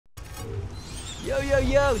Yo, yo,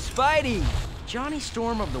 yo, Spidey! Johnny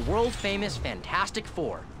Storm of the world-famous Fantastic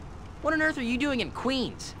Four. What on earth are you doing in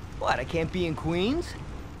Queens? What, I can't be in Queens?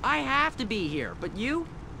 I have to be here, but you?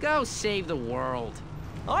 Go save the world.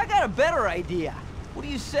 Oh, I got a better idea. What do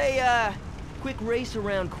you say, quick race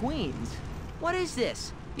around Queens? What is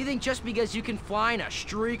this? You think just because you can fly in a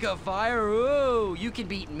streak of fire, ooh, you can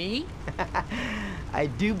beat me? I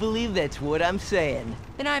do believe that's what I'm saying.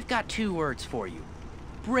 Then I've got two words for you.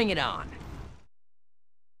 Bring it on.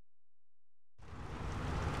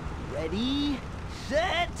 Ready,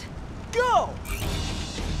 set, go!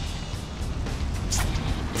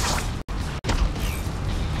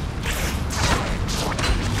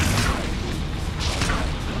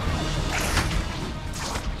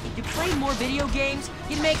 If you played more video games,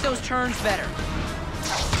 you'd make those turns better.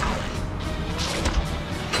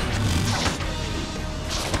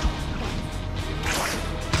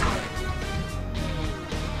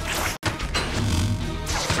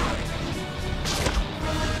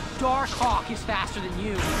 Dark Hawk is faster than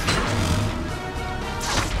you.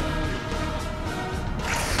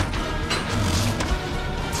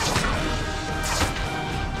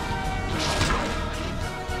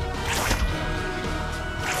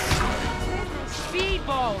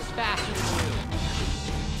 Speedball is faster than you.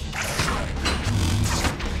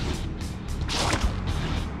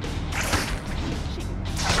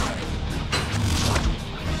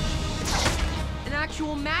 An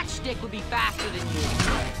actual matchstick would be faster than you.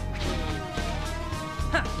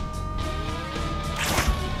 Huh.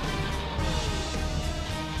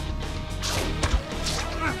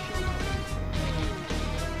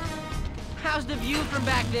 How's the view from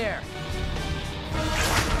back there?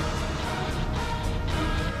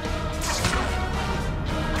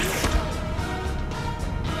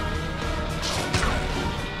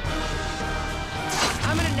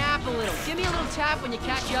 I'm gonna nap a little. Give me a little tap when you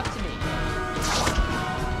catch up to me.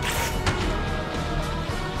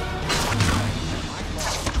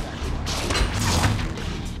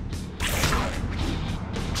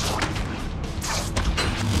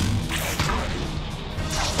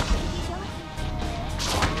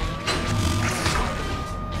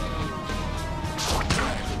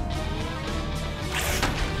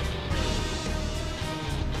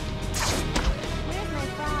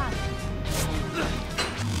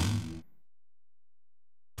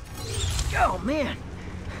 Oh, man.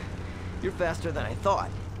 You're faster than I thought.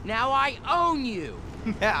 Now I own you!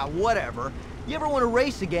 Yeah, whatever. You ever want to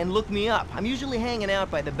race again, look me up. I'm usually hanging out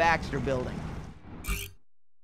by the Baxter building.